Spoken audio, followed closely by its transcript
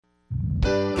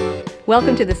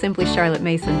Welcome to the Simply Charlotte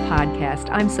Mason podcast.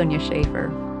 I'm Sonia Schaefer.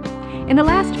 In the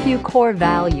last few core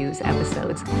values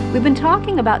episodes, we've been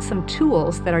talking about some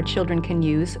tools that our children can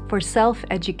use for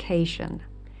self-education.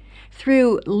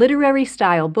 Through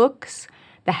literary-style books,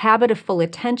 the habit of full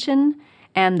attention,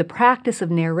 and the practice of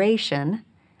narration,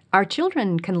 our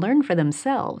children can learn for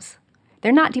themselves.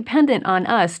 They're not dependent on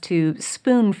us to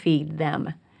spoon-feed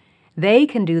them. They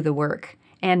can do the work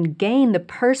and gain the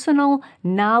personal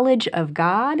knowledge of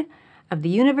God, of the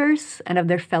universe, and of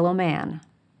their fellow man.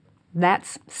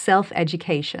 That's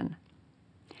self-education.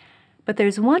 But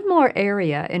there's one more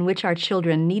area in which our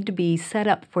children need to be set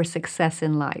up for success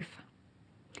in life.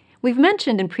 We've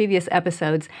mentioned in previous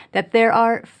episodes that there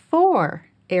are 4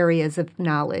 areas of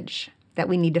knowledge that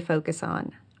we need to focus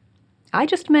on. I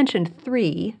just mentioned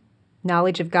 3,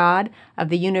 knowledge of God, of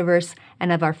the universe,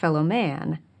 and of our fellow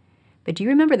man. But do you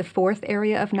remember the 4th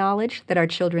area of knowledge that our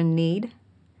children need?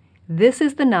 This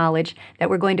is the knowledge that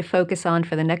we're going to focus on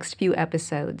for the next few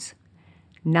episodes.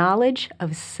 Knowledge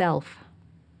of self.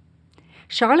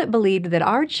 Charlotte believed that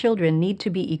our children need to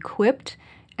be equipped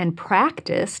and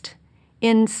practiced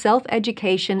in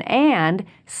self-education and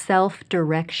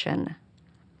self-direction.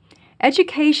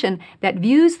 Education that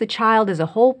views the child as a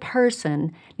whole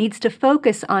person needs to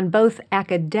focus on both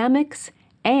academics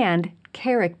and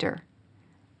character.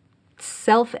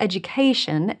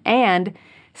 Self-education and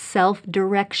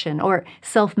self-direction or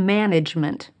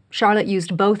self-management. Charlotte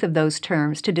used both of those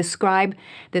terms to describe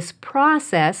this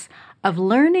process of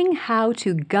learning how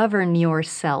to govern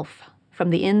yourself from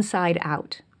the inside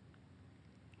out.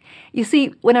 You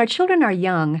see, when our children are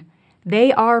young,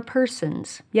 they are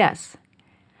persons, yes,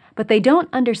 but they don't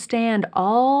understand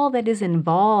all that is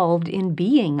involved in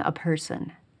being a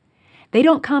person. They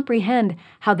don't comprehend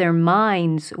how their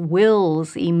minds,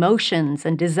 wills, emotions,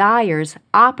 and desires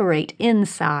operate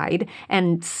inside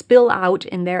and spill out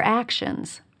in their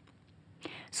actions.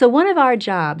 So one of our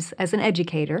jobs as an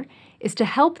educator is to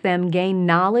help them gain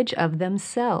knowledge of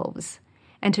themselves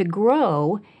and to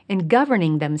grow in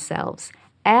governing themselves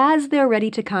as they're ready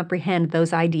to comprehend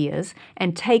those ideas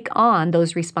and take on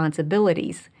those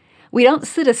responsibilities. We don't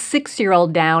sit a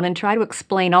 6-year-old down and try to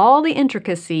explain all the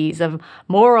intricacies of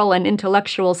moral and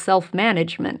intellectual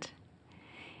self-management.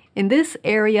 In this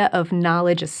area of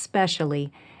knowledge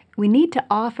especially, we need to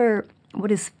offer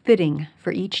what is fitting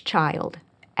for each child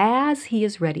as he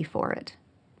is ready for it.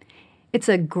 It's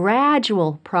a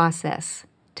gradual process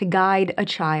to guide a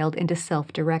child into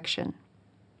self-direction.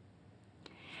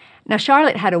 Now,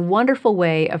 Charlotte had a wonderful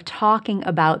way of talking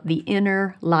about the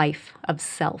inner life of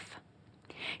self.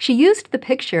 She used the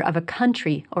picture of a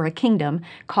country or a kingdom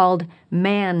called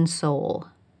man-soul.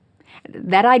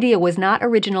 That idea was not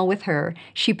original with her.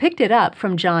 She picked it up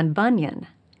from John Bunyan.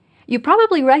 You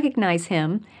probably recognize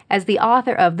him as the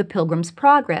author of The Pilgrim's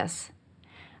Progress.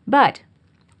 But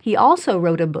he also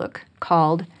wrote a book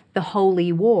called The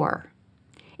Holy War,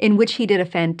 in which he did a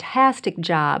fantastic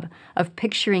job of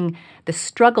picturing the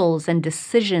struggles and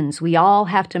decisions we all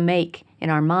have to make in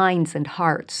our minds and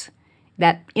hearts.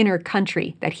 That inner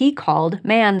country that he called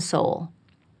man-soul.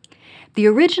 The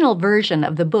original version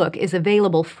of the book is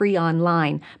available free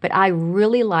online, but I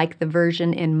really like the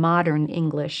version in modern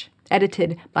English,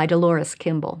 edited by Dolores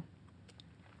Kimball.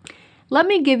 Let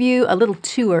me give you a little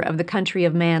tour of the country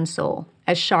of man-soul,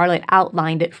 as Charlotte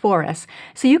outlined it for us,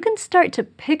 so you can start to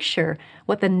picture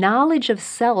what the knowledge of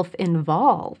self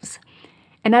involves.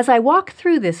 And as I walk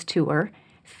through this tour,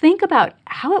 think about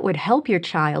how it would help your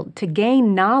child to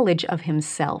gain knowledge of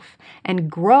himself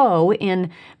and grow in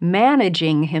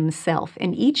managing himself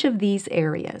in each of these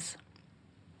areas.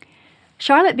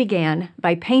 Charlotte began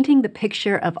by painting the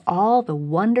picture of all the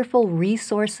wonderful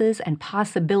resources and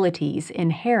possibilities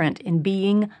inherent in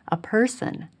being a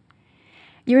person.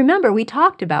 You remember we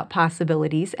talked about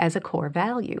possibilities as a core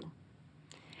value.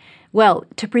 Well,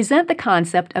 to present the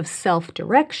concept of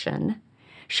self-direction,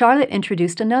 Charlotte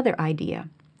introduced another idea.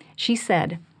 She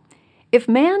said, if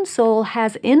man-soul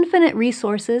has infinite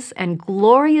resources and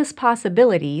glorious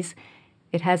possibilities,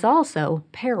 it has also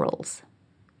perils,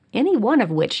 any one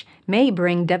of which may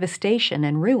bring devastation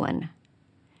and ruin.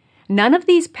 None of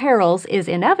these perils is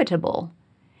inevitable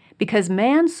because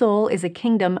man-soul is a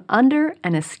kingdom under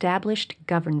an established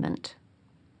government.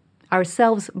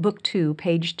 Ourselves, Book 2,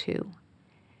 page 2.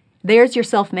 There's your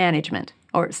self-management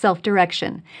or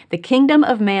self-direction. The kingdom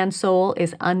of man-soul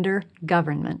is under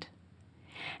government.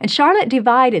 And Charlotte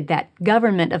divided that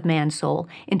government of man-soul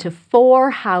into 4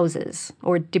 houses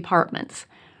or departments.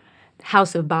 The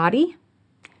house of body,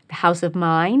 the house of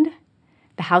mind,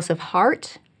 the house of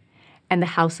heart, and the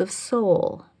house of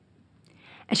soul.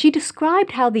 And she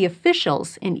described how the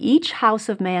officials in each house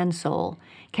of man soul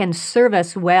can serve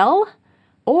us well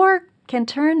or can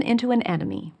turn into an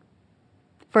enemy.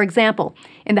 For example,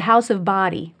 in the house of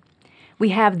body, we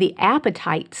have the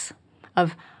appetites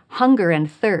of hunger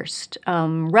and thirst,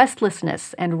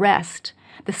 restlessness and rest,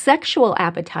 the sexual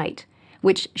appetite,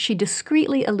 which she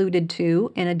discreetly alluded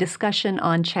to in a discussion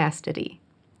on chastity.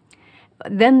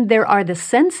 Then there are the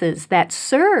senses that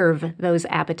serve those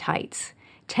appetites: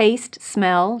 taste,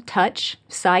 smell, touch,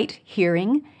 sight,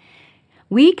 hearing.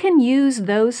 We can use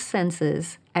those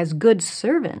senses as good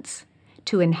servants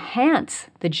to enhance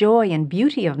the joy and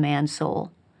beauty of man's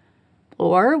soul.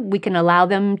 Or we can allow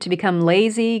them to become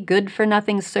lazy,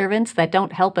 good-for-nothing servants that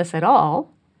don't help us at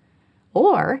all.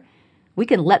 Or we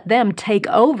can let them take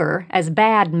over as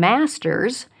bad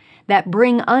masters that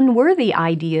bring unworthy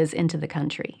ideas into the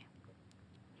country.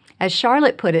 As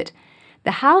Charlotte put it,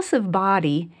 the house of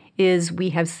body is, we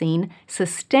have seen,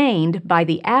 sustained by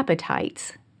the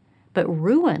appetites, but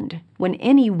ruined when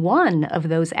any one of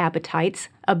those appetites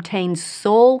obtains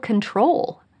sole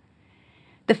control.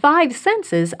 The five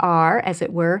senses are, as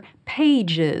it were,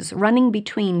 pages running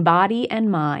between body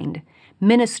and mind,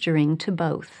 ministering to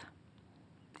both.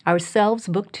 Ourselves,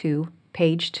 Book 2,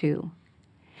 page 2.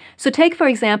 So take, for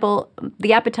example,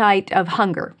 the appetite of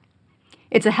hunger.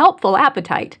 It's a helpful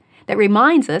appetite that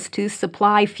reminds us to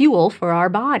supply fuel for our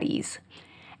bodies,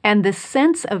 and the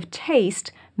sense of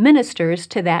taste ministers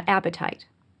to that appetite.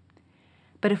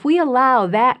 But if we allow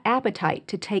that appetite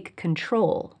to take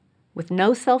control with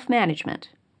no self-management,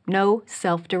 no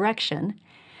self-direction,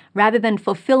 rather than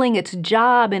fulfilling its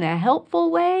job in a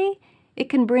helpful way, it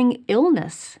can bring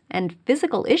illness and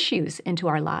physical issues into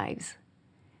our lives.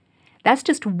 That's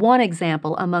just one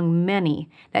example among many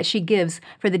that she gives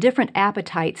for the different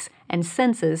appetites and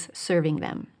senses serving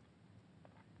them.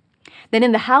 Then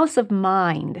in the house of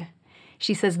mind,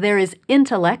 she says there is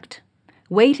intellect,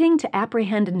 waiting to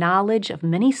apprehend knowledge of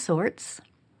many sorts,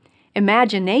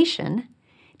 imagination,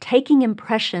 taking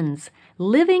impressions,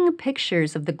 living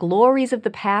pictures of the glories of the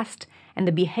past and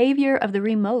the behavior of the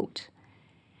remote.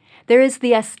 There is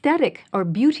the aesthetic or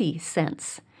beauty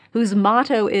sense, whose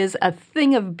motto is, "A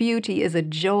thing of beauty is a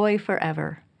joy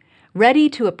forever," ready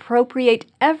to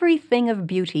appropriate everything of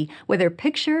beauty, whether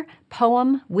picture,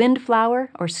 poem,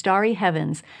 windflower, or starry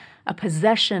heavens, a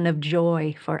possession of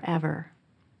joy forever.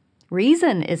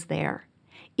 Reason is there,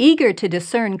 eager to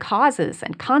discern causes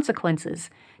and consequences,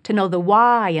 to know the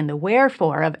why and the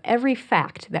wherefore of every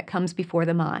fact that comes before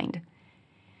the mind.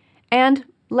 And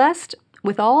lest,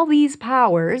 with all these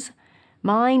powers,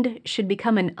 mind should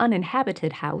become an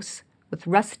uninhabited house with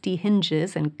rusty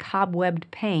hinges and cobwebbed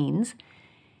panes,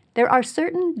 there are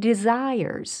certain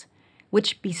desires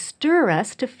which bestir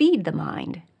us to feed the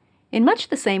mind, in much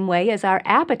the same way as our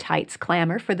appetites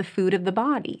clamor for the food of the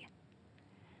body.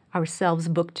 Ourselves,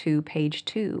 Book 2, page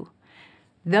 2.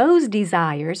 Those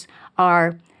desires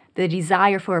are the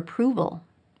desire for approval,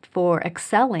 for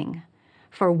excelling,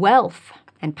 for wealth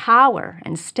and power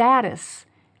and status,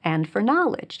 and for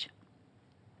knowledge.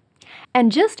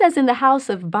 And just as in the house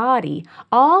of body,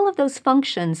 all of those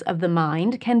functions of the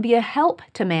mind can be a help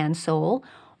to man's soul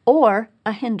or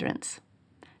a hindrance.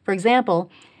 For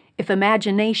example, if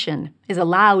imagination is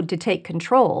allowed to take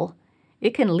control,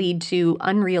 it can lead to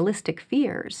unrealistic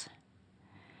fears.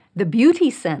 The beauty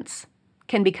sense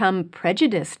can become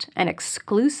prejudiced and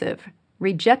exclusive,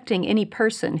 rejecting any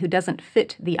person who doesn't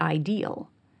fit the ideal.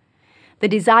 The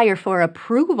desire for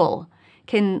approval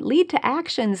can lead to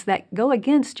actions that go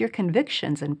against your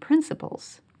convictions and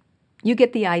principles. You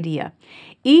get the idea.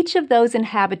 Each of those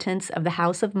inhabitants of the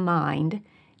house of mind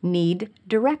need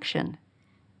direction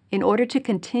in order to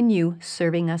continue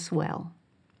serving us well.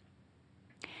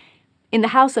 In the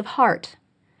house of heart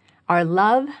are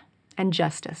love and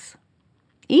justice,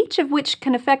 each of which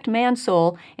can affect man's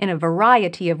soul in a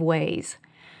variety of ways.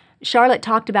 Charlotte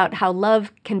talked about how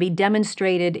love can be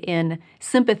demonstrated in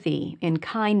sympathy, in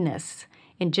kindness,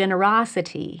 in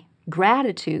generosity,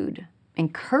 gratitude,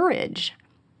 and courage.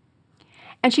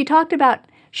 And she talked about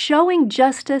showing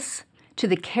justice to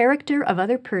the character of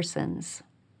other persons,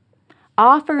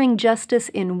 offering justice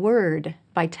in word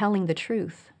by telling the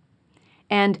truth,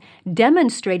 and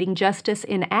demonstrating justice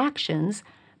in actions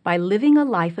by living a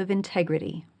life of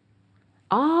integrity.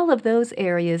 All of those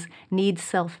areas need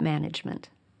self-management.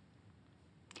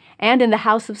 And in the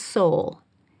house of soul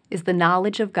is the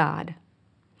knowledge of God.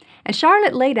 And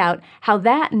Charlotte laid out how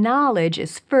that knowledge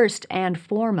is first and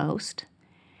foremost,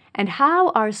 and how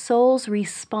our souls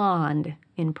respond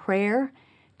in prayer,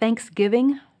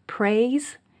 thanksgiving,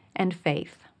 praise, and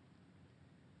faith.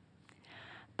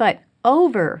 But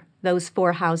over those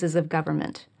four houses of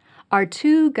government are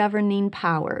two governing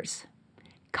powers,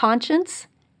 conscience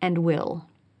and will.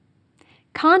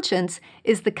 Conscience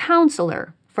is the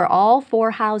counselor for all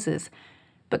four houses,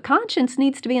 but conscience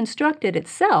needs to be instructed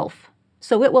itself,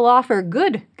 so it will offer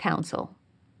good counsel.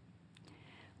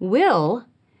 Will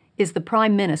is the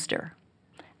prime minister,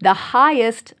 the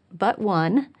highest but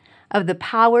one of the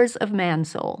powers of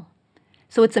man-soul.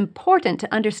 So it's important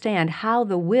to understand how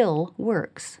the will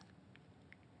works.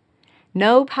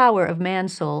 No power of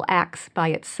man-soul acts by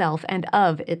itself and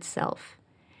of itself.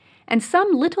 And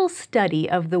some little study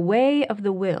of the way of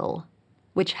the will,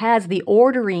 which has the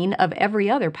ordering of every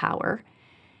other power,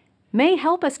 may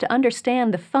help us to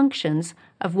understand the functions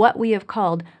of what we have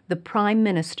called the prime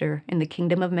minister in the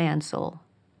kingdom of man-soul.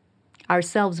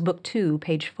 Ourselves, Book 2,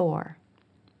 page 4.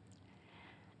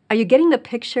 Are you getting the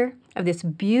picture of this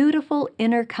beautiful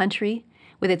inner country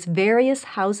with its various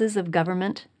houses of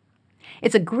government?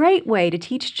 It's a great way to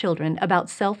teach children about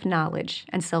self-knowledge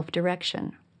and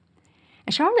self-direction.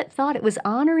 And Charlotte thought it was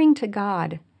honoring to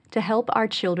God to help our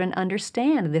children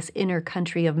understand this inner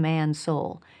country of man's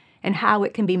soul and how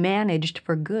it can be managed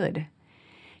for good.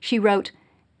 She wrote,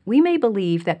 "We may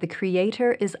believe that the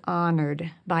Creator is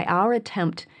honored by our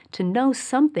attempt to know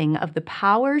something of the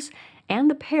powers and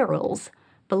the perils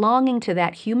belonging to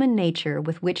that human nature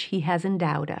with which He has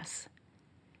endowed us."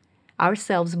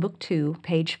 Ourselves, Book 2,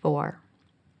 page 4.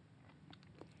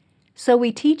 So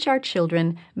we teach our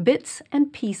children bits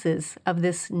and pieces of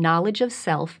this knowledge of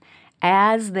self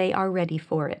as they are ready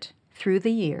for it through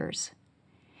the years.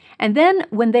 And then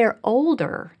when they're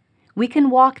older, we can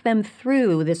walk them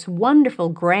through this wonderful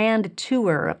grand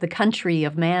tour of the country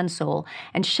of man-soul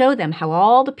and show them how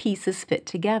all the pieces fit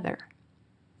together.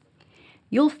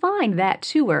 You'll find that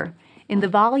tour in the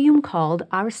volume called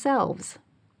Ourselves.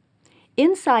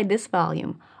 Inside this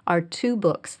volume are 2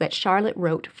 books that Charlotte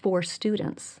wrote for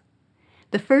students.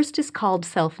 The first is called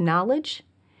Self-Knowledge,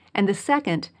 and the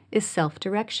second is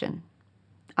Self-Direction.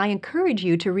 I encourage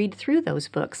you to read through those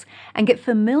books and get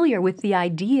familiar with the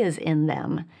ideas in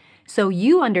them so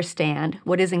you understand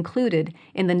what is included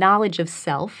in the knowledge of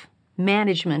self,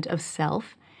 management of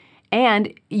self,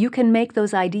 and you can make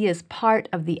those ideas part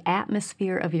of the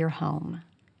atmosphere of your home.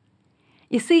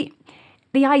 You see,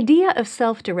 the idea of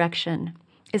self-direction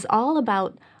is all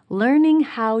about learning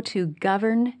how to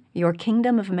govern your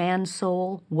kingdom of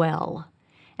man-soul well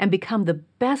and become the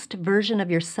best version of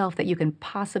yourself that you can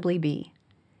possibly be.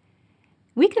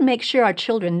 We can make sure our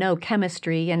children know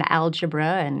chemistry and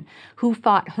algebra and who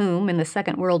fought whom in the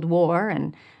Second World War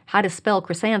and how to spell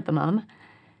chrysanthemum.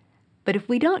 But if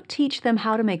we don't teach them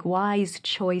how to make wise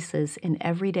choices in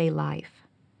everyday life,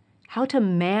 how to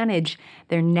manage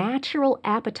their natural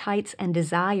appetites and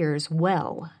desires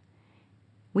well,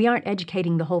 we aren't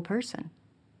educating the whole person.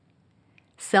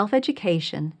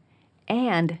 Self-education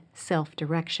and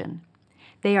self-direction.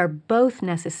 They are both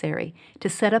necessary to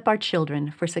set up our children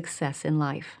for success in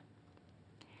life.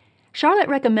 Charlotte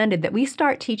recommended that we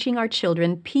start teaching our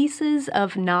children pieces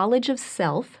of knowledge of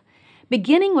self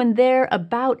beginning when they're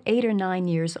about 8 or 9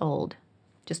 years old.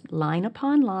 Just line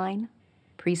upon line,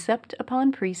 precept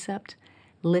upon precept,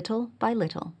 little by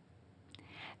little.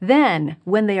 Then,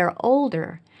 when they are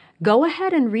older, go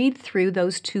ahead and read through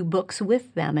those 2 books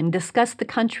with them and discuss the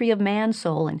country of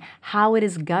man-soul and how it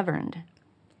is governed.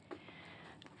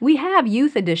 We have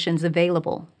youth editions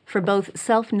available for both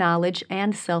self-knowledge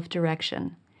and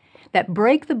self-direction that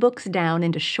break the books down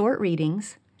into short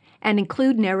readings and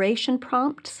include narration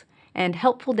prompts and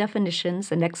helpful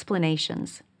definitions and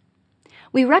explanations.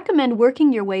 We recommend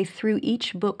working your way through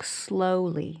each book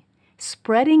slowly,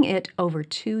 spreading it over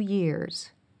 2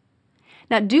 years.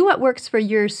 Now, do what works for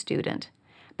your student,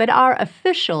 but our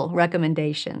official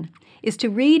recommendation is to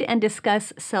read and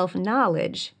discuss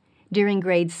self-knowledge during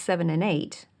grades 7 and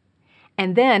 8,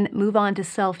 and then move on to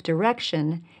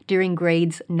self-direction during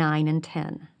grades 9 and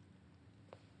 10.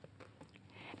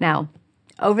 Now,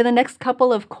 over the next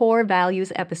couple of core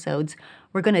values episodes,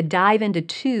 we're going to dive into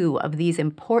 2 of these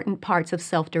important parts of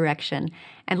self-direction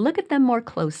and look at them more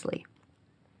closely.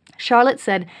 Charlotte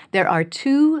said there are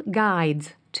 2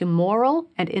 guides to moral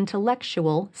and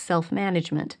intellectual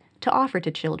self-management to offer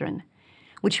to children,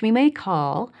 which we may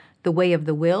call the way of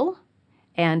the will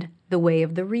and the way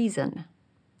of the reason.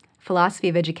 Philosophy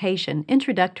of Education,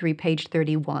 Introductory, page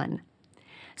 31.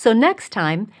 So next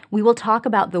time, we will talk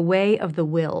about the way of the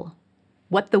will,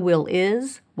 what the will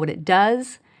is, what it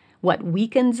does, what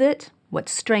weakens it, what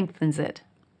strengthens it.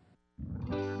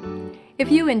 If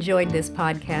you enjoyed this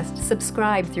podcast,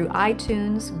 subscribe through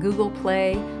iTunes, Google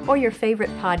Play, or your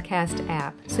favorite podcast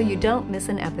app so you don't miss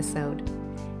an episode.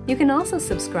 You can also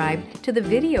subscribe to the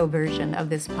video version of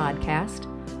this podcast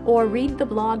or read the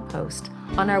blog post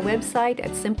on our website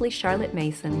at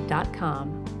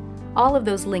simplycharlottemason.com. All of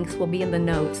those links will be in the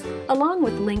notes, along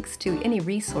with links to any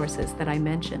resources that I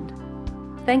mentioned.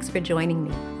 Thanks for joining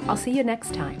me. I'll see you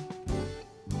next time.